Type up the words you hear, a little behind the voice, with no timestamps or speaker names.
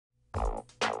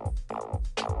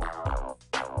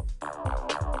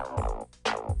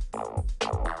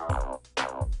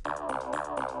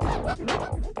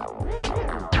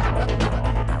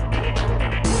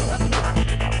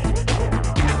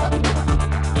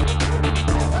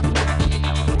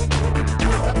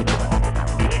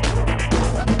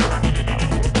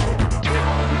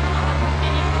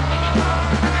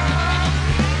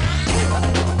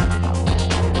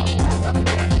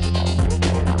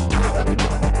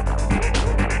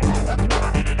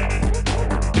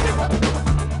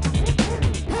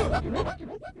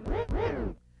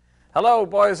Hello,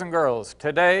 boys and girls.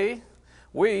 Today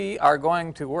we are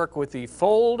going to work with the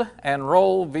fold and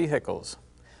roll vehicles.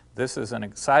 This is an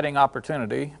exciting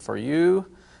opportunity for you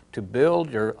to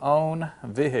build your own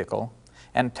vehicle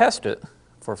and test it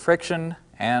for friction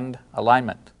and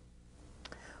alignment.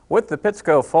 With the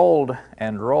Pittsco fold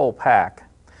and roll pack,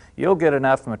 you'll get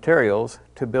enough materials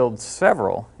to build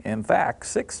several, in fact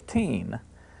 16,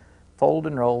 fold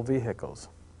and roll vehicles.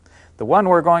 The one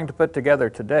we're going to put together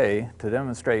today to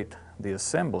demonstrate the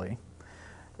assembly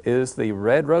is the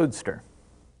red Roadster.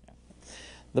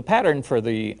 The pattern for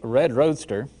the red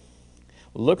Roadster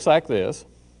looks like this,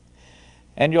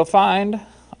 and you'll find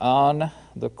on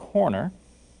the corner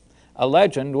a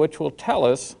legend which will tell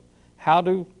us how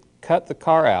to cut the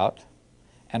car out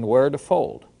and where to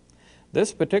fold.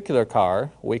 This particular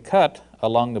car we cut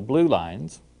along the blue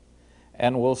lines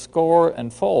and will score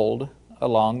and fold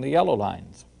along the yellow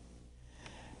lines.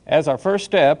 As our first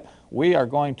step, we are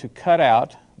going to cut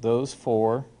out those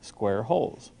 4 square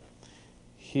holes.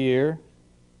 Here,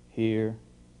 here,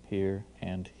 here,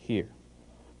 and here.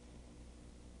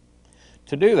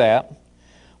 To do that,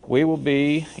 we will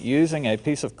be using a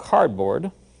piece of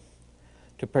cardboard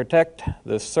to protect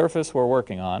the surface we're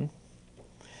working on.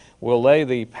 We'll lay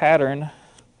the pattern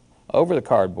over the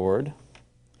cardboard.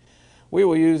 We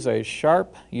will use a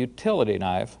sharp utility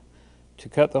knife to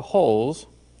cut the holes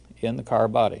in the car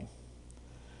body.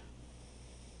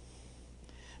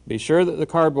 Be sure that the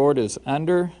cardboard is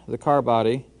under the car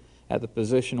body at the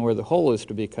position where the hole is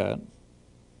to be cut,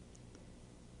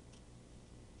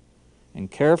 and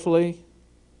carefully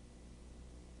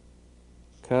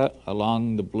cut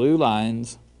along the blue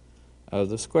lines of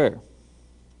the square.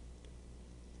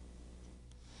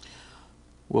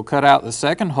 We'll cut out the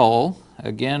second hole,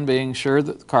 again being sure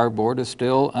that the cardboard is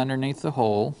still underneath the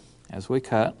hole as we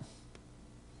cut.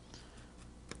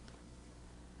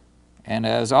 And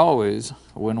as always,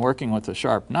 when working with a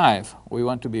sharp knife, we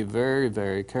want to be very,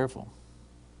 very careful.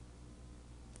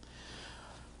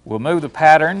 We'll move the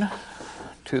pattern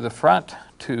to the front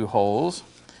 2 holes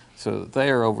so that they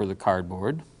are over the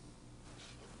cardboard.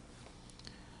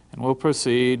 And we'll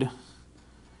proceed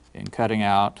in cutting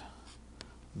out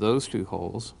those 2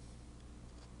 holes.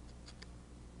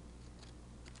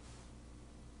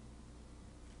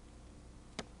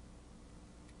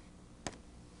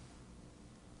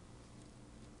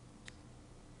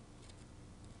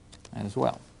 As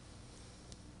well.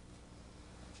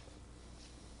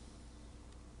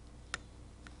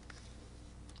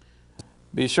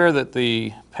 Be sure that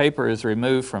the paper is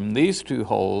removed from these 2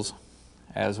 holes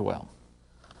as well.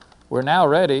 We're now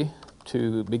ready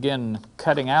to begin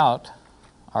cutting out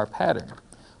our pattern.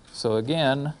 So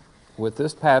again, with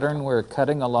this pattern, we're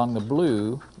cutting along the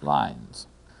blue lines.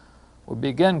 We'll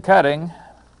begin cutting,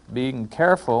 being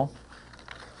careful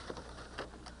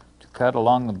to cut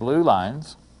along the blue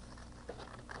lines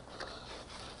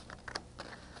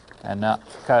and not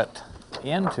cut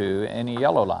into any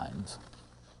yellow lines.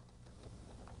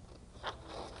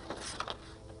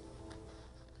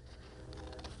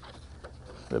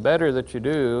 The better that you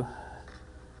do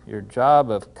your job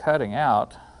of cutting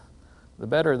out, the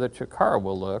better that your car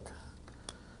will look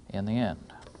in the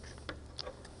end.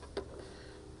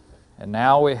 And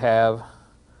now we have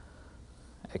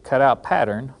a cutout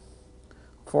pattern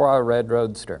for our red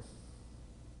Roadster.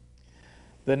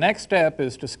 The next step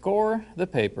is to score the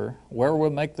paper where we'll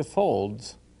make the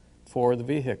folds for the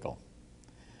vehicle.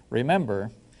 Remember,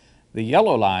 the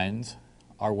yellow lines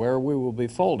are where we will be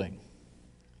folding.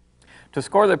 To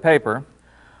score the paper,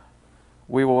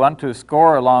 we will want to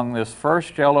score along this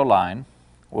first yellow line.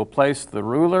 We'll place the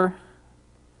ruler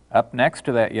up next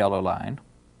to that yellow line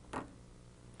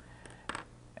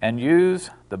and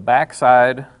use the back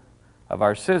side of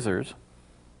our scissors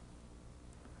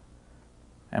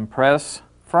and press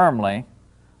firmly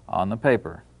on the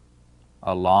paper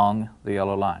along the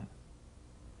yellow line.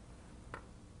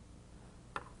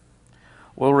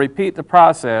 We'll repeat the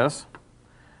process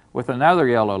with another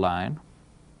yellow line,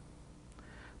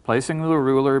 placing the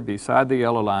ruler beside the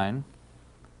yellow line,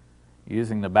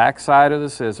 using the back side of the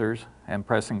scissors and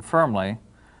pressing firmly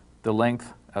the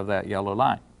length of that yellow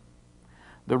line.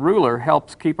 The ruler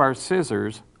helps keep our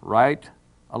scissors right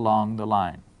along the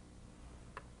line.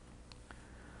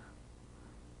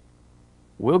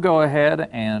 We'll go ahead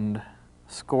and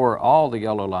score all the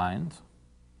yellow lines.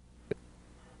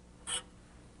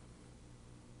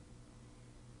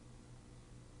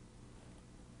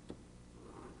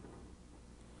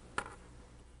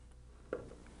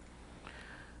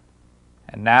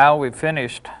 And now we've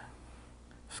finished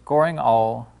scoring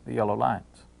all the yellow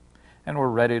lines, and we're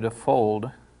ready to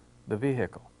fold the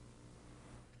vehicle.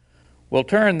 We'll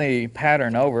turn the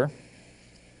pattern over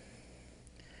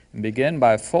and begin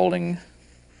by folding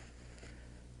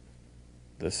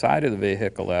the side of the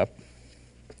vehicle up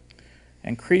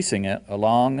and creasing it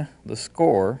along the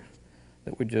score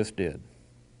that we just did.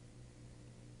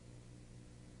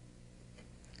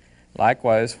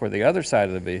 Likewise, for the other side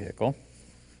of the vehicle,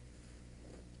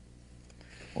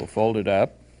 we'll fold it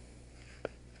up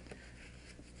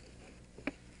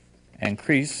and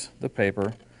crease the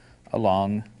paper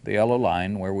along the yellow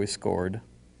line where we scored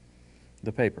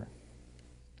the paper.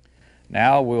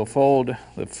 Now we'll fold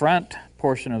the front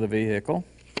portion of the vehicle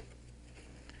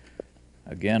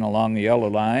again along the yellow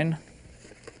line,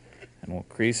 and we'll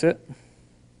crease it.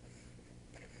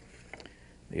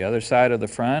 The other side of the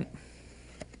front.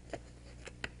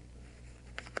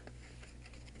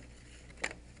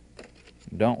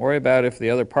 Don't worry about if the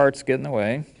other parts get in the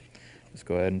way. Just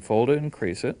go ahead and fold it and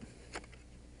crease it.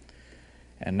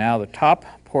 And now the top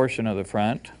portion of the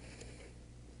front,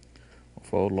 we'll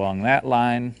fold along that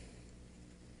line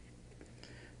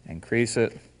and crease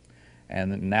it.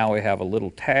 And now we have a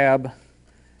little tab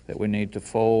that we need to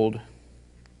fold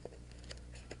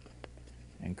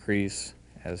and crease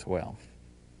as well.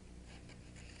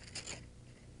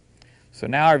 So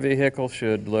now our vehicle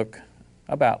should look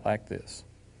about like this.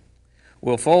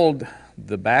 We'll fold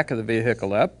the back of the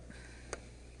vehicle up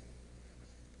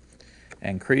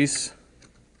and crease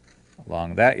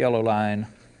along that yellow line,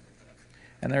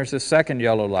 and there's a second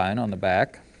yellow line on the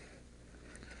back.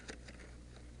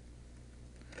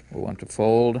 We'll want to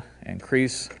fold and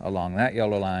crease along that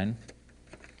yellow line.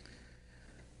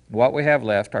 What we have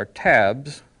left are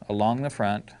tabs along the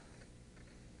front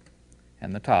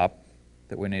and the top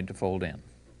that we need to fold in.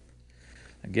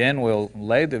 Again, we'll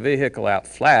lay the vehicle out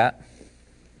flat,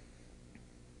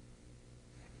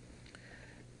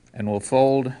 and we'll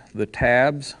fold the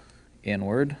tabs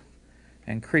inward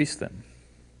and crease them.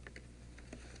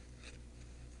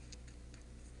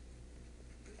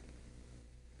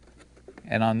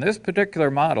 And on this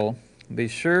particular model, be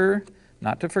sure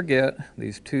not to forget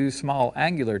these two small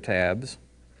angular tabs,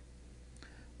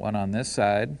 one on this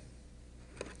side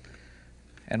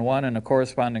and one in a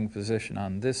corresponding position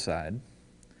on this side.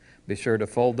 Be sure to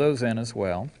fold those in as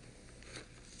well.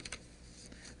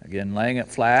 Again, laying it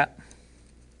flat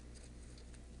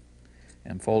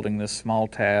and folding this small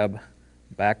tab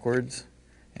backwards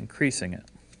and creasing it.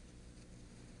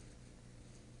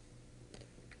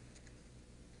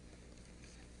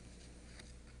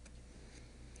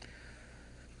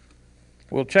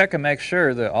 We'll check and make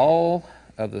sure that all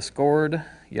of the scored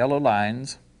yellow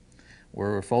lines where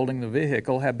we're folding the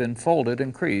vehicle have been folded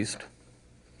and creased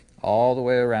all the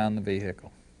way around the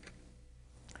vehicle.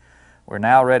 We're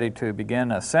now ready to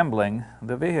begin assembling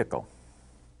the vehicle.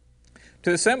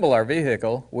 To assemble our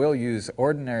vehicle, we'll use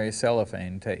ordinary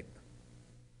cellophane tape.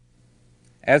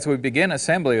 As we begin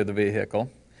assembly of the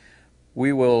vehicle,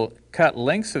 we will cut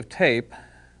lengths of tape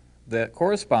that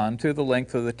correspond to the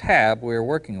length of the tab we're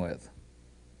working with.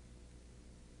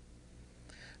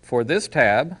 For this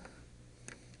tab,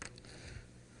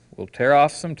 we'll tear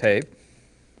off some tape,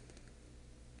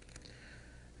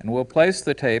 and we'll place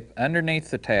the tape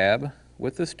underneath the tab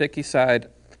with the sticky side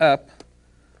up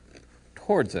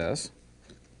towards us,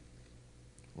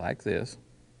 like this.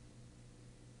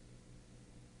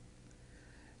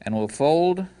 And we'll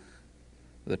fold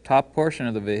the top portion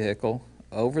of the vehicle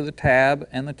over the tab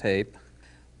and the tape,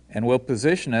 and we'll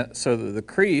position it so that the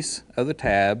crease of the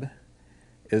tab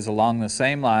is along the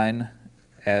same line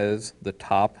as the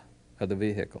top of the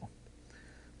vehicle.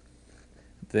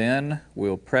 Then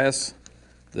we'll press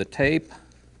the tape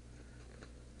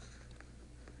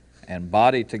and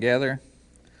body together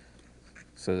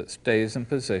so that it stays in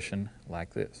position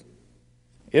like this.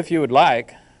 If you would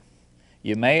like,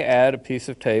 you may add a piece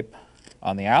of tape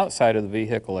on the outside of the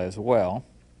vehicle as well.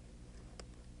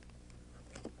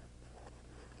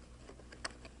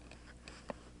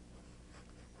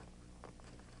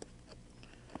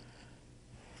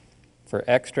 For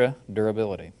extra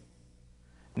durability.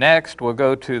 Next, we'll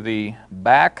go to the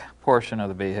back portion of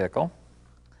the vehicle.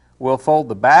 We'll fold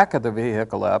the back of the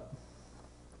vehicle up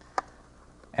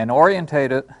and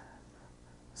orientate it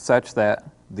such that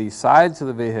the sides of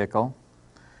the vehicle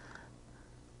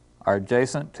are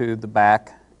adjacent to the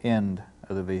back end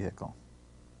of the vehicle.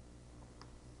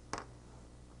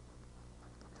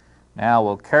 Now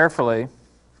we'll carefully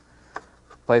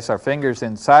place our fingers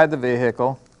inside the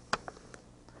vehicle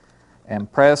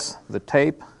and press the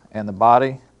tape and the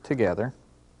body together.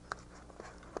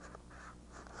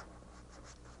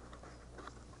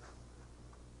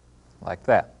 Like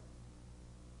that.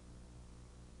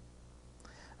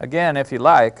 Again, if you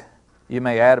like, you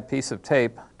may add a piece of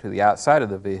tape to the outside of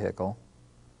the vehicle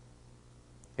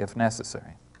if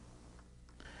necessary.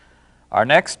 Our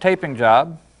next taping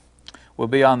job will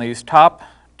be on these top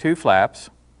two flaps.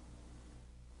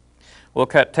 We'll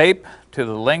cut tape to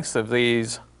the lengths of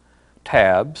these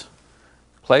tabs,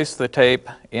 place the tape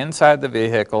inside the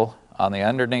vehicle on the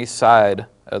underneath side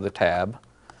of the tab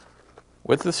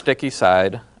with the sticky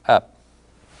side up.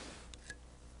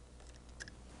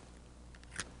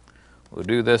 We'll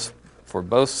do this for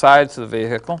both sides of the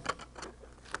vehicle.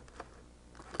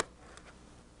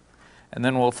 And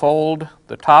then we'll fold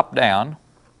the top down,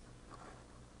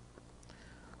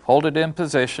 hold it in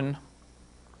position,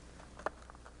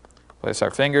 place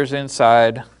our fingers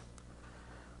inside,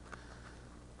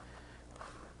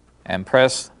 and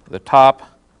press the top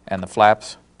and the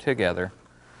flaps together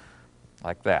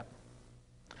like that.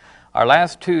 Our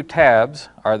last two tabs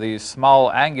are these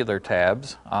small angular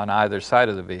tabs on either side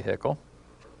of the vehicle.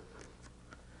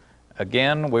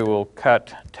 Again, we will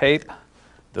cut tape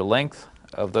the length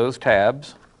of those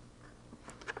tabs.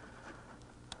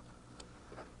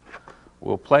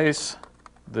 We'll place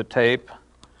the tape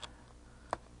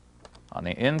on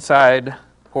the inside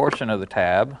portion of the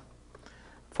tab,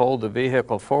 fold the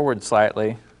vehicle forward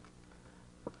slightly,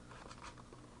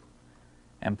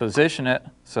 and position it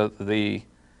so that the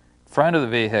front of the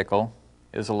vehicle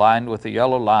is aligned with the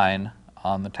yellow line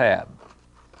on the tab.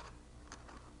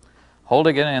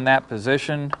 Holding it in that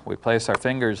position, we place our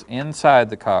fingers inside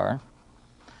the car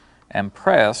and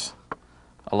press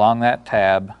along that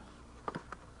tab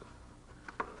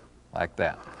like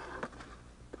that.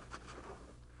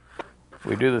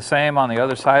 We do the same on the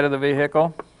other side of the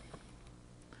vehicle.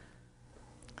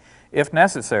 If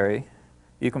necessary,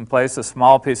 you can place a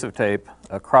small piece of tape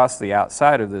across the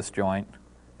outside of this joint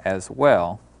as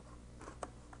well.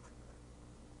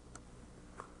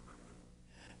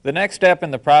 The next step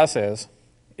in the process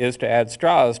is to add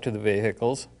straws to the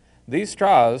vehicles. These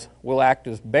straws will act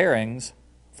as bearings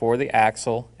for the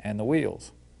axle and the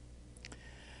wheels.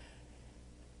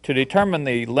 To determine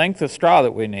the length of straw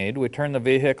that we need, we turn the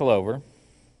vehicle over.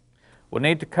 We'll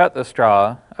need to cut the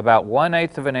straw about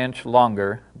 1/8 of an inch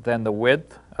longer than the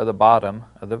width of the bottom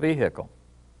of the vehicle.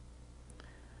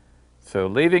 So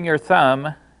leaving your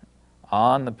thumb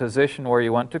on the position where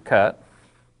you want to cut,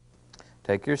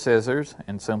 take your scissors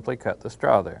and simply cut the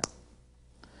straw there.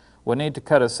 We'll need to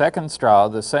cut a second straw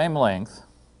the same length.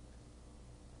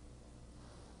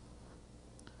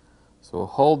 So we'll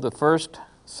hold the first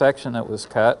section that was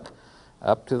cut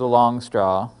up to the long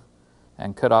straw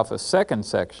and cut off a second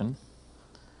section.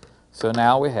 So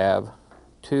now we have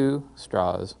two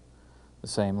straws the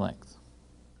same length.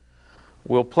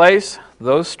 We'll place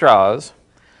those straws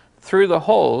through the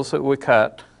holes that we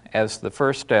cut as the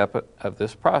first step of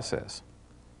this process.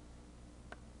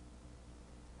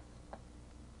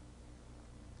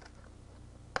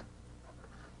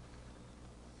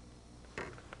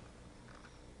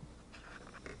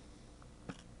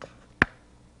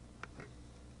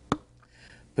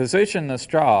 Position the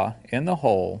straw in the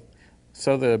hole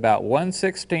so that about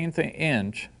 1/16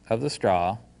 inch of the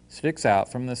straw sticks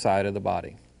out from the side of the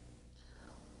body.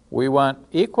 We want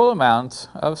equal amounts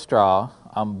of straw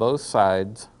on both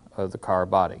sides of the car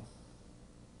body.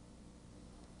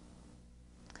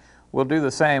 We'll do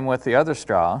the same with the other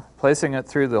straw, placing it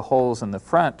through the holes in the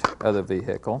front of the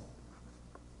vehicle.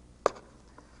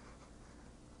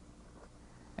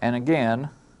 And again,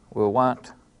 we'll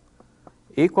want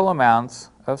equal amounts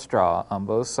of straw on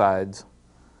both sides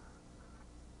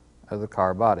of the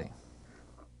car body.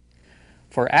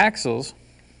 For axles,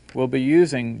 we'll be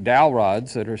using dowel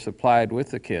rods that are supplied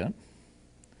with the kit.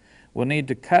 We'll need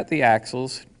to cut the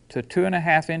axles to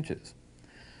 2.5 inches.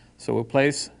 So we'll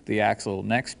place the axle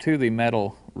next to the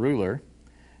metal ruler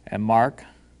and mark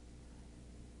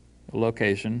the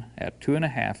location at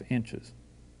 2.5 inches.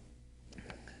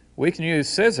 We can use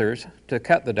scissors to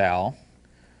cut the dowel.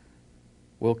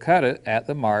 We'll cut it at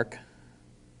the mark.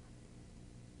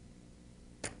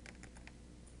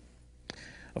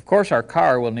 Of course, our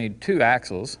car will need 2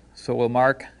 axles, so we'll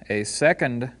mark a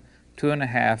second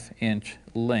 2.5 inch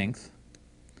length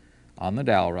on the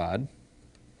dowel rod.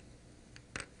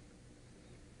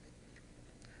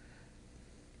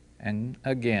 and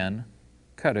again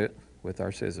cut it with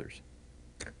our scissors.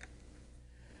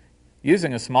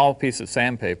 Using a small piece of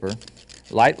sandpaper,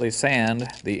 lightly sand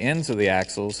the ends of the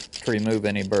axles to remove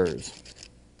any burrs.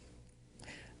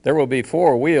 There will be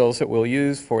 4 wheels that we'll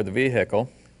use for the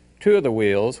vehicle. 2 of the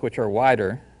wheels, which are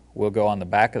wider, will go on the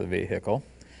back of the vehicle,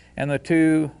 and the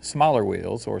 2 smaller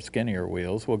wheels, or skinnier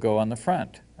wheels, will go on the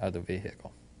front of the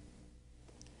vehicle.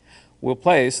 We'll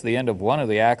place the end of one of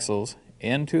the axles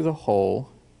into the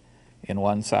hole in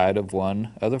one side of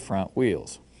one of the front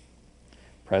wheels.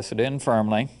 Press it in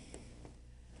firmly.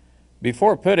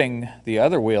 Before putting the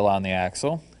other wheel on the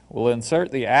axle, we'll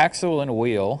insert the axle and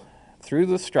wheel through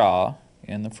the straw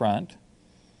in the front.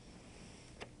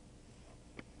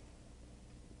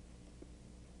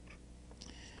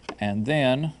 And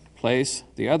then place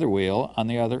the other wheel on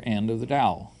the other end of the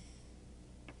dowel,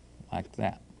 like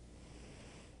that.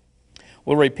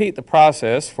 We'll repeat the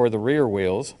process for the rear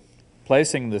wheels,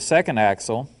 placing the second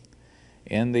axle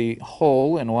in the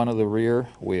hole in one of the rear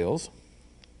wheels,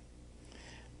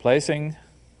 placing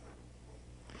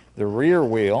the rear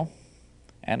wheel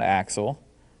and axle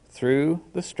through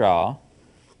the straw,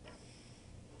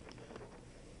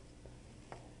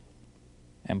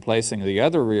 and placing the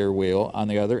other rear wheel on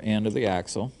the other end of the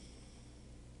axle,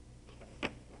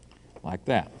 like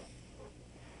that.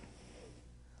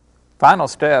 Final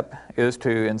step is to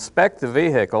inspect the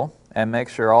vehicle and make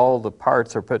sure all the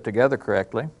parts are put together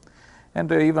correctly, and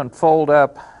to even fold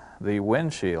up the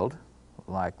windshield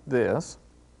like this.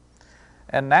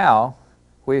 And now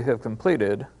we have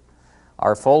completed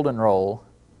our fold and roll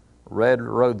red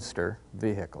Roadster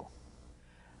vehicle.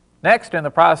 Next in the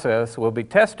process, we'll be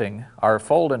testing our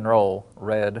fold and roll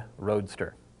red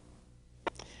Roadster.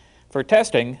 For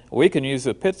testing, we can use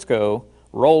the Pittsco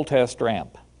roll test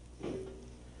ramp.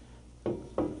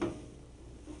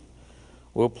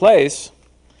 We'll place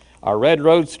our red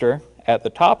Roadster at the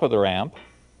top of the ramp,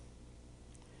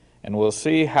 and we'll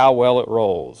see how well it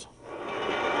rolls.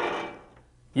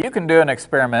 You can do an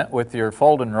experiment with your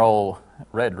fold and roll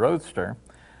red Roadster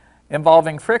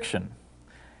involving friction.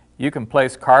 You can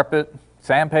place carpet,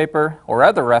 sandpaper, or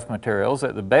other rough materials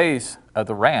at the base of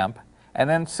the ramp and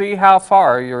then see how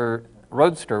far your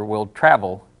Roadster will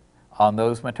travel on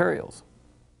those materials.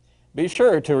 Be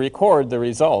sure to record the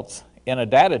results in a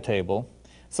data table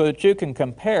so that you can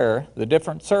compare the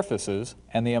different surfaces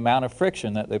and the amount of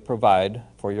friction that they provide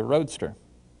for your Roadster.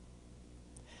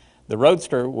 The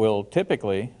Roadster will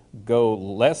typically go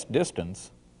less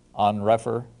distance on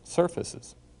rougher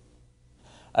surfaces.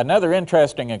 Another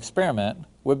interesting experiment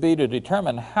would be to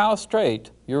determine how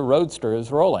straight your Roadster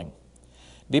is rolling.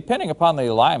 Depending upon the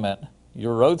alignment,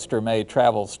 your Roadster may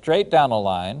travel straight down a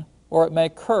line, or it may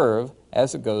curve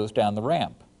as it goes down the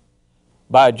ramp.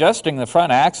 By adjusting the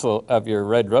front axle of your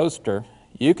red Roadster,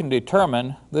 you can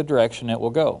determine the direction it will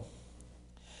go.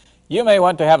 You may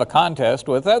want to have a contest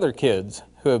with other kids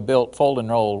who have built fold and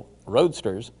roll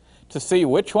Roadsters to see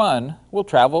which one will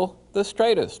travel the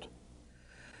straightest.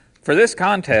 For this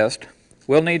contest,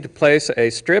 we'll need to place a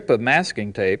strip of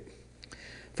masking tape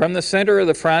from the center of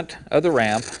the front of the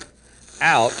ramp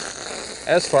out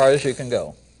as far as you can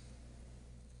go.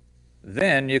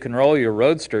 Then you can roll your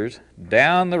Roadsters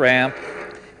down the ramp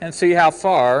and see how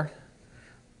far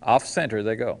off center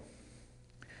they go.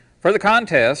 For the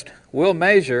contest, we'll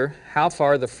measure how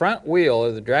far the front wheel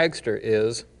of the dragster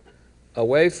is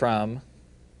away from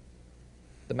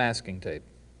the masking tape.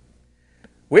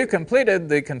 We've completed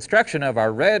the construction of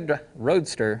our red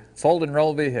Roadster fold and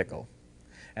roll vehicle.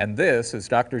 And this is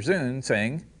Dr. Zoon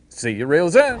saying, see you real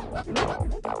soon.